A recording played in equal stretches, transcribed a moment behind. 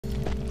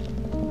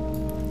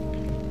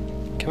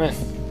Come on.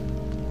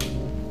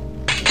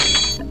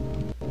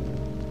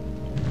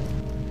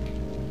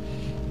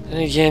 And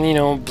again, you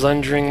know,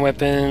 blundering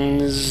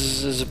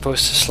weapons as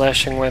opposed to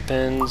slashing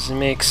weapons. It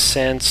makes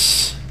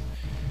sense.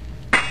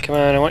 Come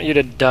on, I want you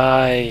to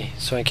die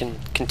so I can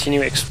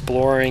continue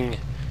exploring.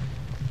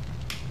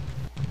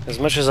 As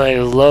much as I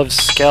love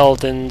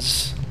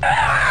skeletons,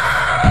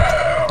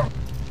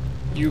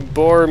 you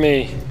bore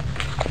me.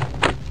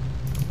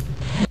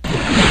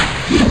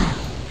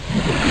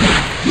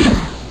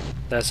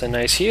 That's a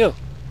nice heal.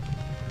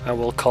 I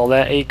will call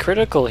that a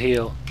critical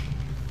heal,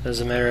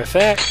 as a matter of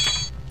fact.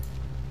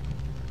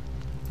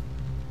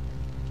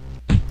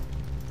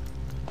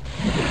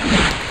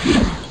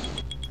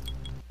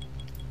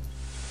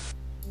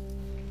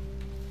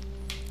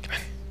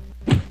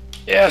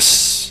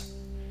 Yes!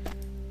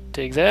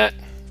 Take that.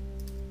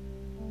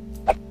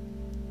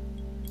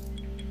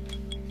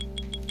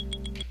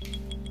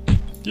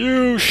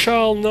 You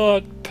shall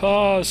not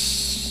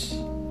pass.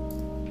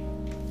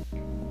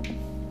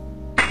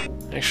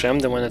 Actually, I'm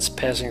the one that's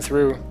passing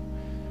through.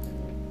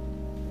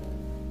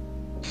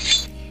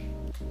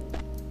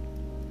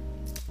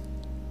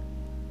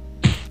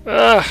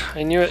 Ah,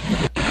 I knew it.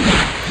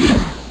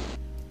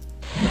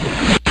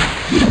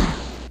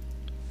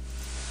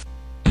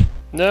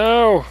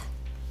 No!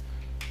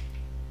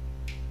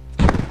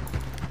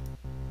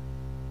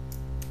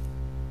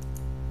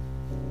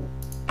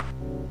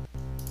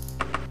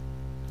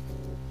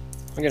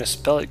 I'm gonna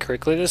spell it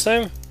correctly this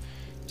time.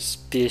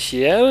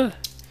 Special.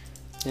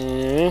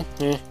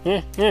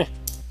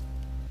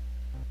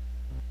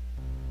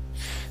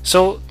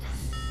 So,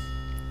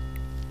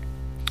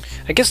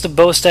 I guess the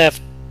bow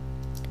staff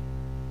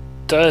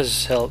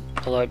does help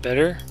a lot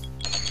better,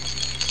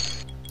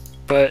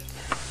 but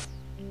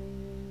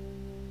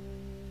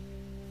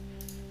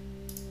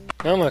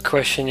now my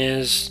question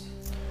is,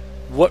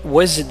 what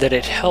was it that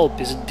it helped?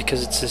 Is it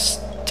because it's a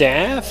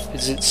staff?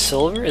 Is it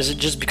silver? Is it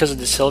just because of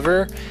the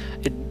silver?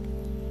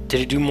 Did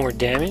it do more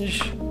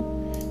damage?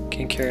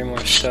 Can carry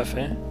more stuff,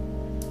 eh?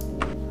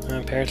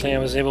 Apparently I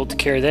was able to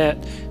carry that,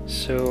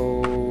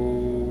 so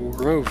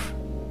remove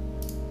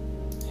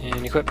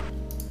and equip.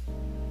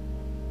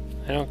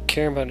 I don't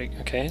care about it.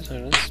 Okay,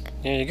 so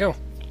there you go.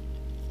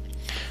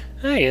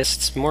 I guess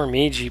it's more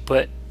magey,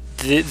 but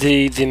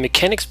the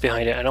mechanics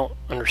behind it, I don't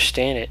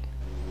understand it.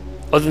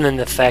 Other than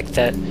the fact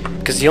that,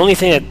 because the only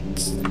thing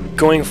that's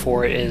going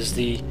for it is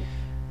the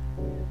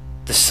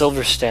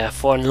silver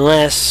staff, well,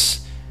 unless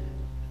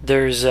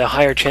there's a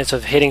higher chance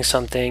of hitting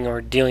something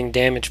or dealing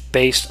damage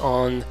based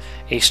on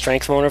a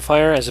strength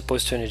modifier as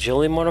opposed to an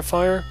agility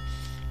modifier.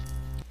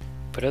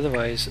 But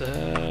otherwise,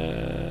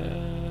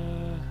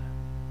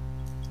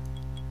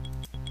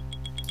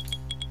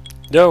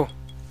 no,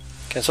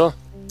 cancel.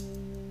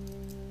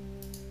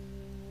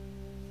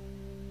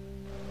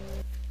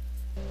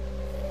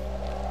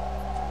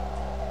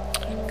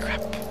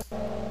 Crap.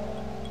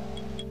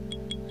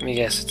 Let me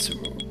guess. It's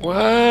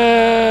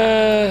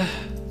what?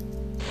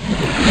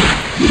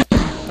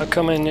 How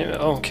come I knew?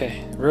 Oh,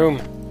 okay.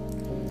 Room.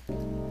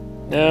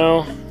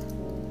 No.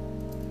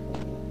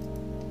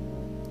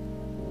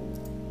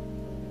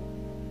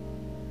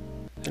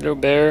 Hello,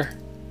 bear.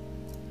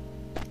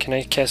 Can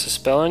I cast a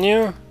spell on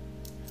you?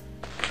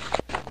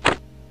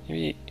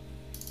 Maybe.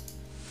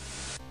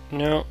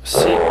 No.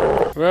 See.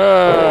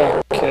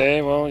 Ah,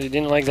 okay. Well, you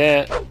didn't like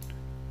that.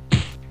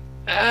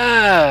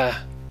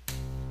 Ah.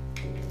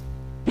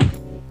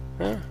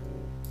 Huh?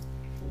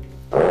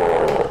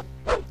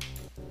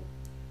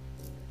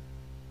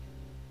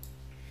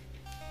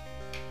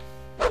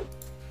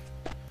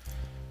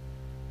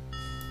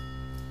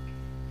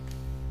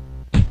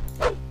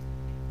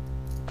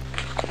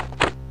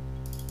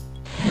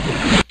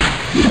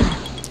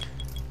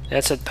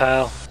 That's it,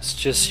 pal. It's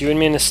just you and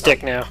me and the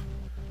stick now.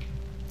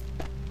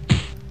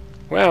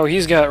 Wow,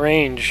 he's got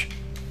range.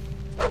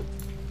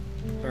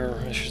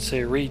 Or I should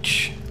say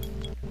reach.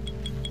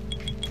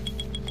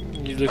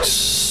 You look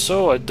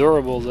so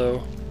adorable,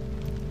 though.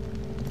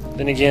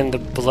 Then again, the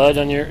blood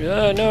on your...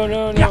 Oh, no,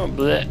 no, no.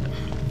 Blech.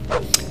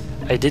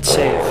 I did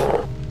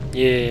save.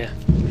 Yeah.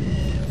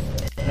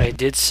 I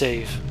did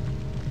save.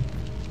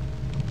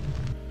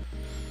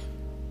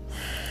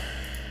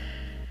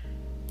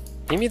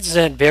 Maybe it's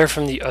that bear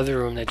from the other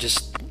room that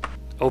just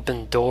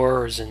opened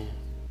doors and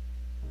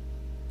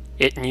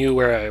it knew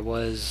where I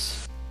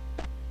was.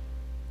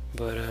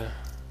 But,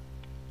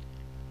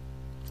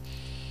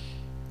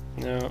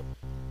 no.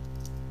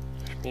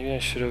 Maybe I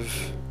should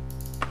have...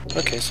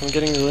 Okay, so I'm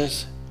getting the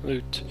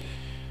loot.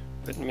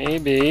 But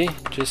maybe,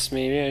 just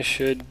maybe I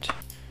should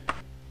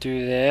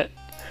do that.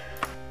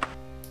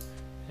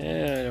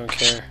 Yeah, I don't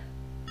care.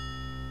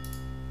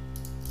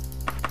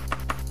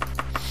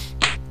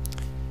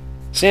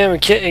 See, I'm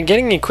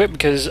getting equipped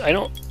because I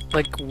don't...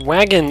 Like,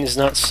 wagon is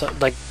not...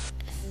 like,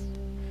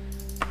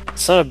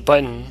 it's not a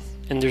button,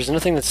 and there's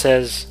nothing that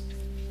says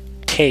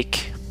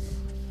take.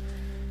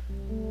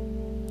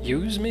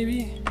 Use,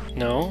 maybe?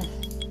 No.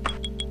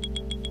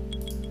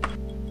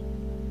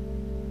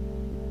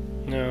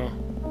 No.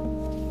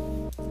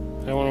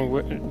 I don't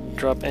want to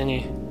drop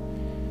any.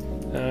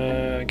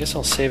 I guess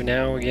I'll save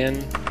now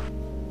again.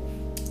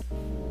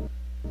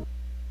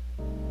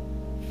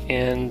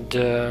 And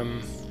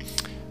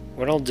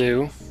what I'll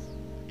do,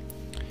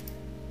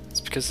 it's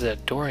because of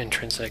that door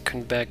entrance I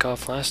couldn't back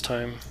off last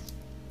time.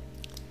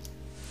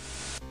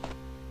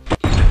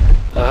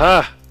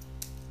 Aha!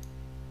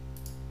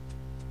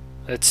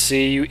 Let's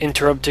see you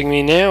interrupting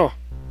me now.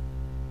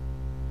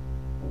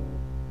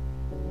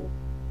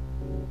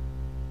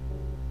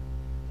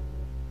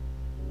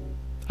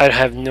 I'd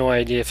have no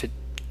idea if it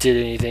did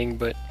anything,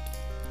 but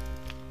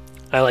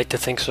I like to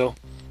think so.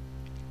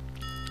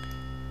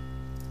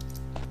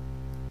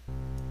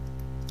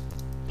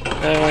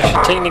 I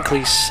should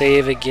technically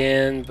save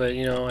again, but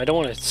you know, I don't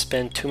want to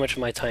spend too much of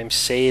my time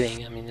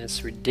saving. I mean,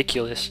 it's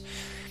ridiculous.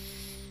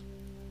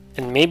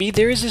 And maybe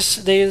there is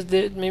this.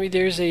 Maybe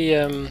there's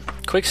a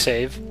quick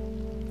save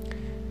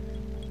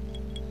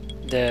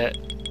that.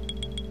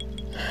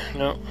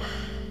 No,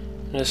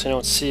 notice I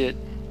don't see it.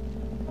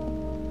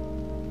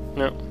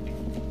 No.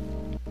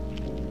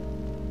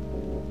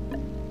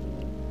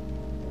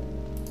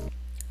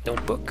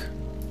 Notebook.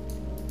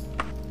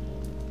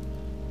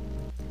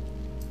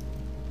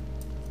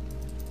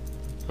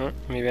 Oh,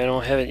 maybe I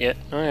don't have it yet.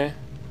 Okay.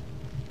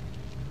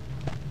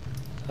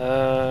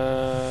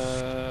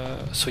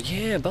 So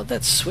yeah, about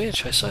that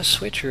switch. I saw a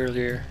switch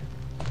earlier.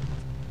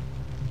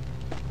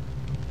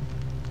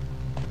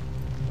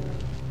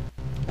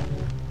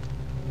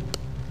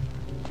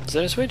 Is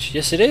that a switch?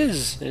 Yes, it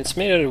is. And it's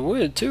made out of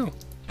wood too.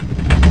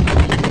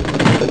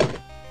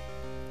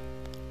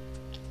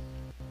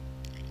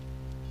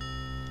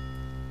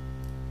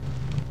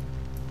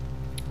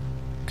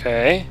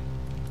 Okay.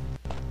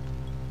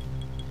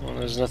 Well,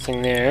 there's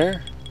nothing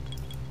there.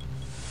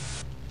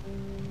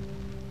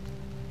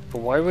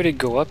 But why would it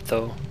go up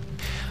though?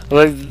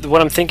 Like,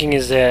 what I'm thinking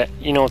is that,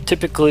 you know,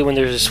 typically when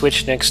there's a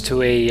switch next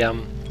to a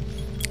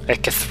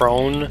like a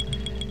throne,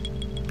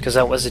 because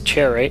that was a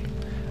chair, right?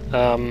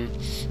 And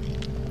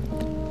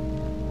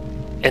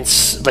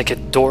like a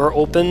door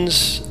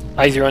opens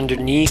either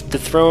underneath the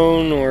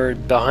throne or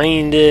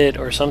behind it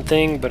or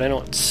something, but I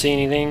don't see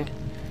anything.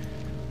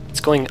 It's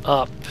going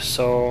up,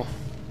 so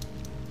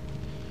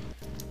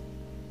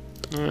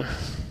can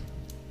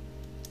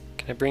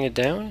I bring it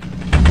down?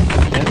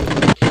 Yeah.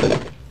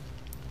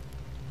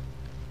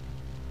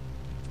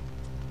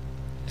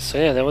 So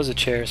yeah, that was a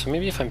chair, so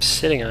maybe if I'm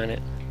sitting on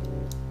it.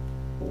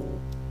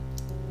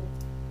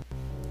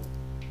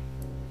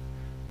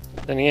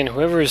 Then again,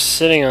 whoever is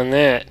sitting on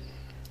that,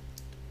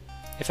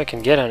 if I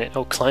can get on it.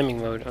 Oh, climbing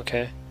mode,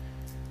 okay.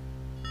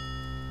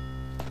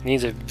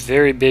 Needs a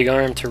very big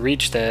arm to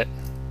reach that.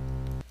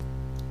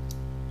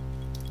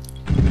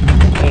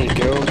 There you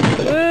go.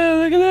 Ah,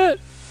 look at that!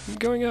 I'm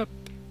going up.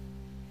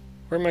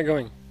 Where am I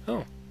going?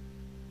 Oh.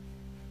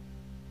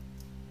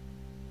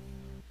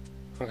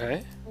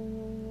 Okay.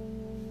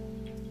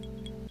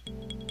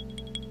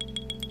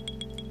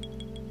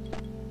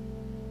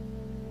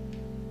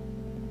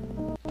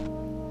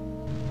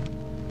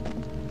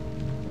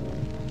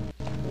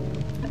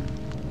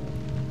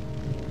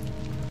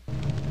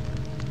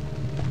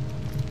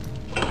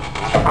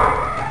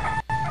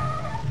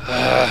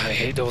 I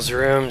hate those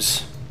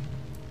rooms.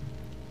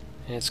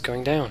 And it's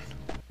going down.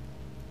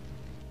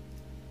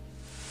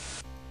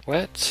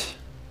 What?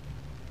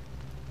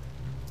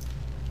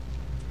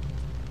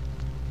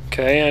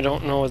 Okay, I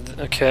don't know what...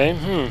 Okay,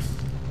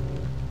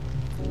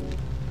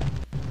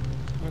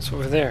 What's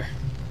over there?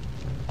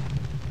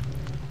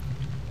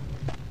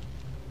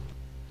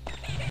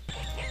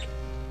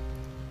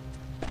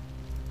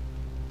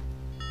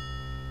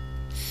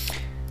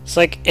 It's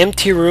like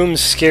empty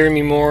rooms scare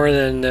me more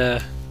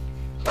than...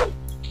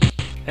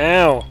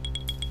 Ow!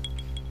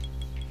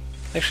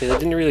 Actually, that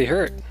didn't really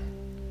hurt.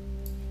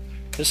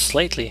 Just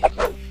slightly.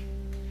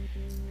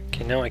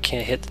 Okay, now I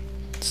can't hit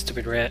the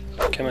stupid rat.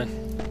 Come on.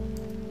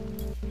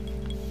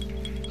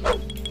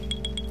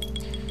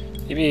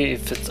 Maybe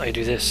if it's, I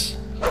do this.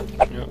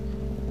 No.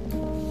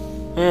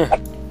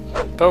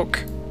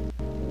 Poke.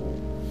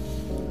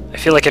 I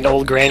feel like an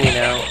old granny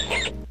now.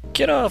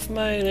 Get off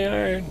my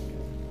yard.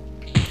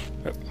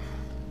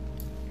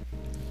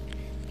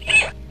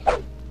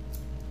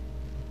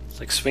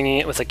 Like swinging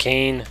it with a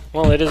cane.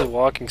 Well, it is a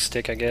walking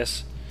stick, I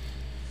guess.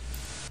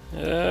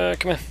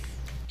 Come on.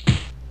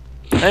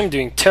 I'm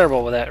doing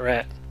terrible with that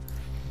rat.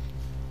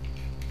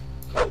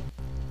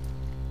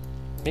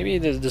 Maybe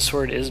the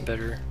sword is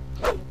better.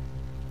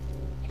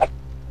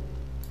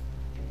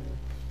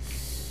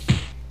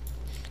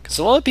 Because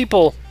a lot of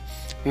people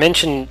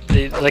mentioned,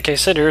 like I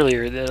said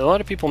earlier, that a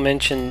lot of people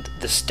mentioned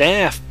the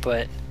staff,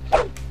 but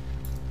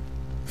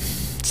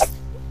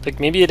like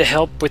maybe it'd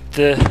help with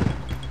the...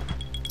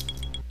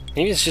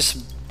 Maybe it's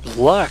just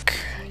luck,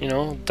 you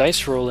know,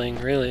 dice rolling,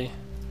 really.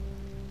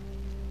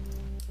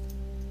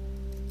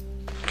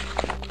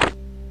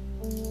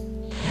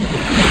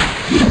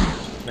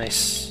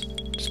 Nice.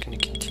 Just gonna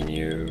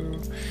continue.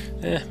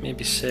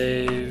 Maybe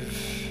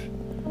save.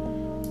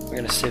 We're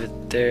gonna save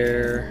it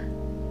there.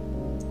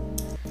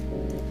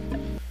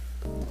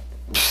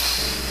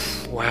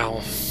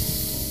 Wow.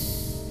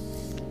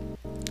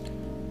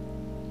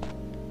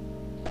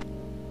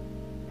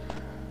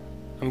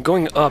 I'm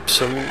going up,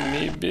 so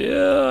maybe...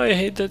 I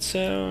hate that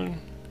sound.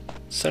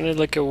 It sounded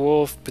like a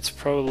wolf, but it's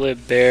probably a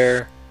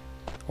bear.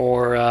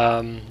 Or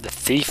the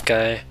thief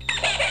guy.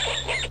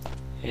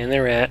 And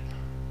the rat.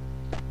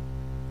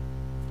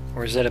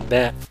 Or is that a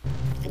bat?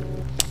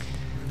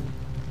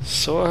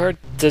 So hard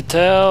to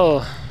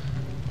tell.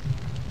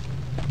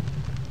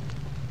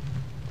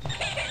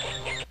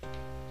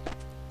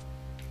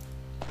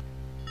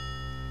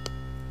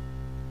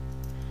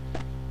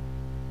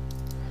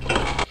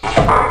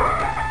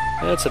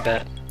 That's a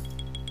bat.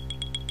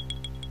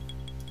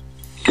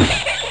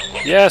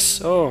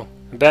 Yes! Oh,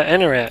 a bat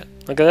and a rat.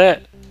 Look at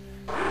that.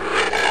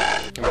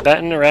 I'm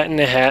batting a rat in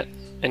a hat,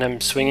 and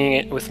I'm swinging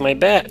it with my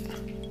bat.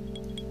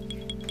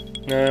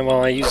 No,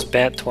 well, I used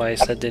bat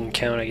twice. That didn't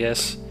count, I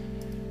guess.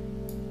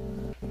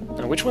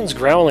 Now, which one's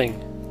growling?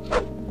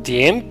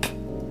 The imp?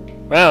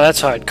 Wow,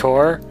 that's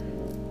hardcore.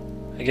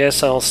 I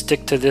guess I'll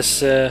stick to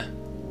this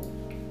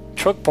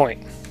choke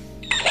point.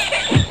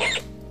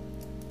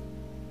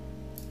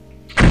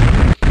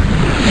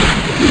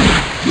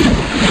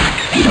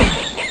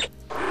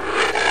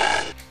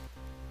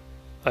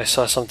 I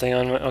saw something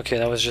on my... Okay,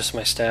 that was just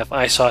my staff.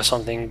 I saw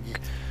something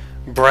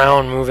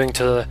brown moving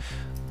to the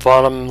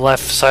bottom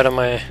left side of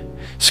my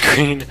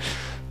screen.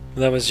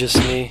 That was just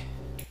me.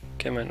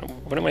 Come on,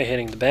 what am I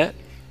hitting? The bat?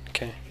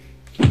 Okay.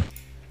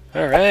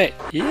 Alright.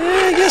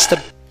 Yeah,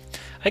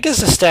 I guess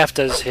the staff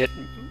does hit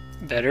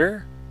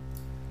better.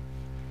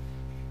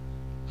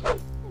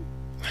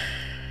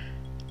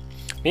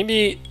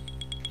 Maybe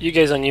you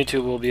guys on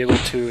YouTube will be able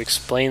to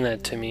explain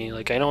that to me.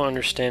 Like, I don't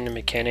understand the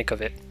mechanic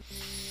of it.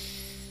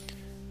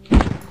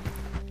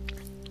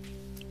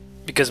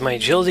 Because my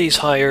agility is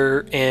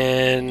higher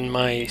and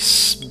my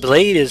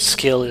blade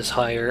skill is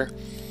higher,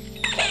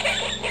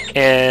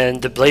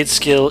 and the blade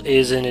skill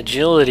is an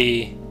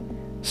agility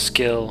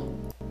skill,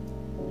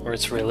 or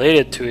it's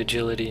related to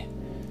agility,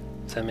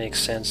 if that makes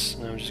sense.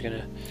 And I'm just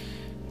gonna...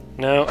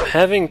 Now,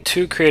 having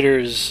two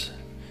critters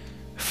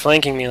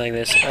flanking me like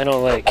this, I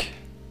don't like.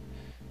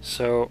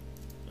 So,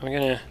 I'm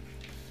gonna...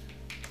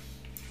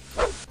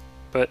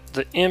 But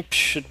the imp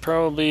should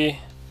probably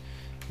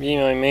be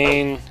my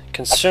main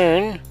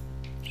concern.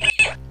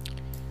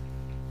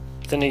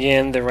 Then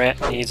again, the rat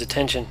needs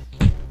attention.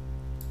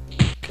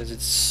 Because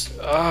it's...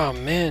 Oh,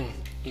 man.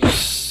 You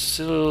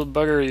silly little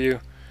bugger, you.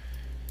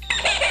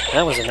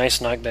 That was a nice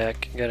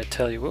knockback, I gotta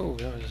tell you. Whoa,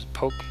 that was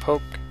poke,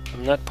 poke.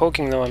 I'm not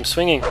poking, though. I'm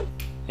swinging.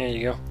 There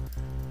you go.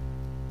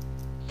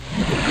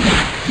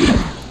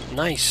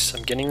 Nice.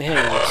 I'm getting the hang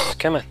of this.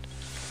 Come on.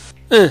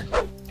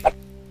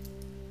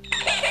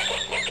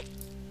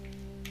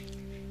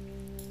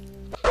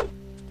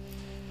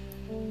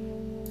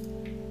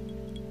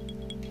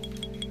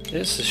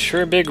 This is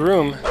sure a big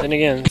room. Then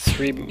again,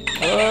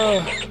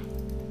 oh.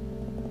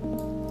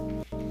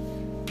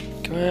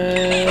 Come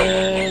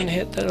on,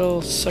 hit that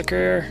little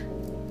sucker.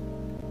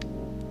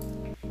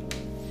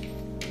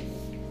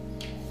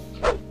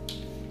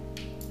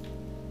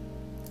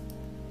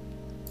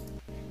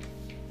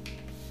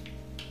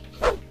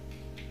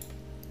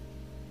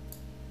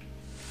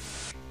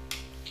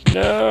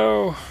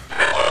 No.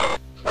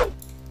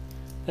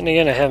 Then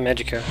again, I have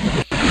Magica.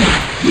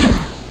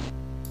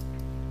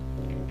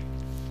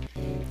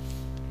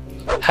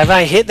 Have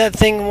I hit that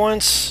thing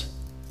once?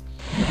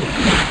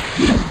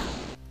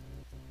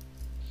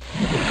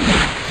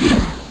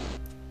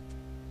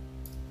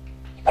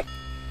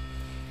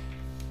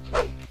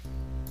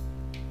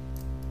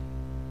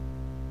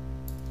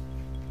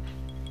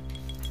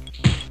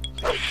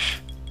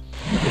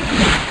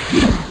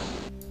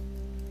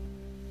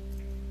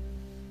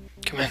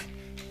 Come on.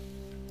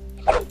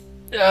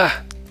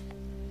 Ah.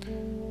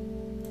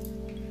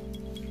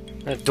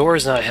 That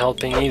door's not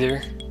helping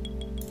either.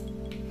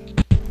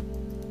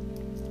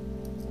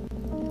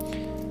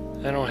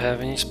 I don't have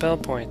any spell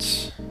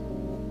points.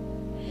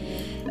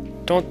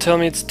 Don't tell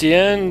me it's the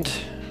end.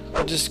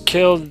 I just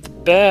killed the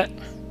bat.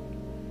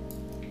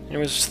 It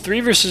was 3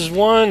 versus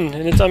 1,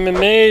 and I'm a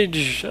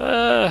mage.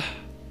 Ah.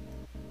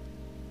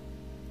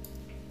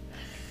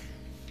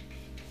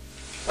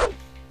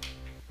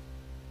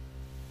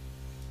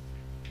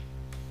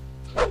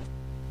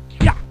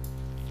 Yeah.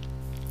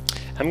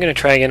 I'm gonna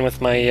try again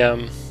with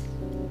my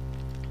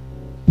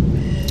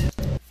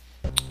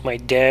my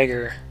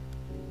dagger.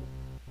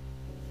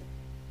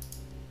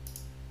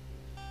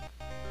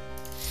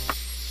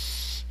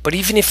 But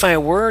even if I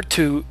were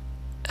to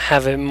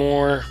have a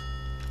more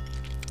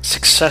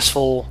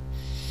successful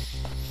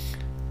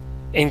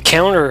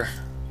encounter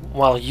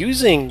while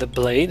using the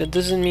blade, that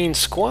doesn't mean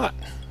squat.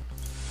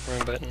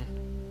 Wrong button.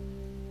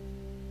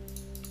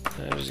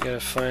 I just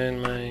gotta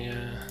find my...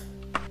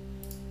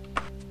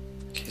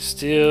 Okay,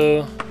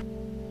 steel.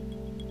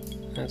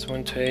 That's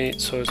 1 to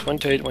 8, so it's 1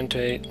 to 8, 1 to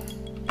 8.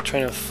 I'm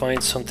trying to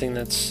find something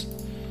that's...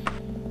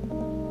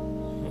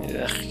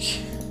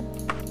 Ugh.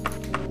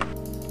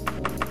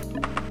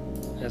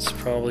 That's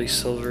probably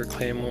silver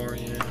claymore,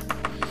 yeah.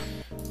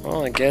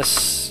 Well, I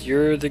guess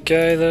you're the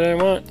guy that I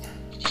want.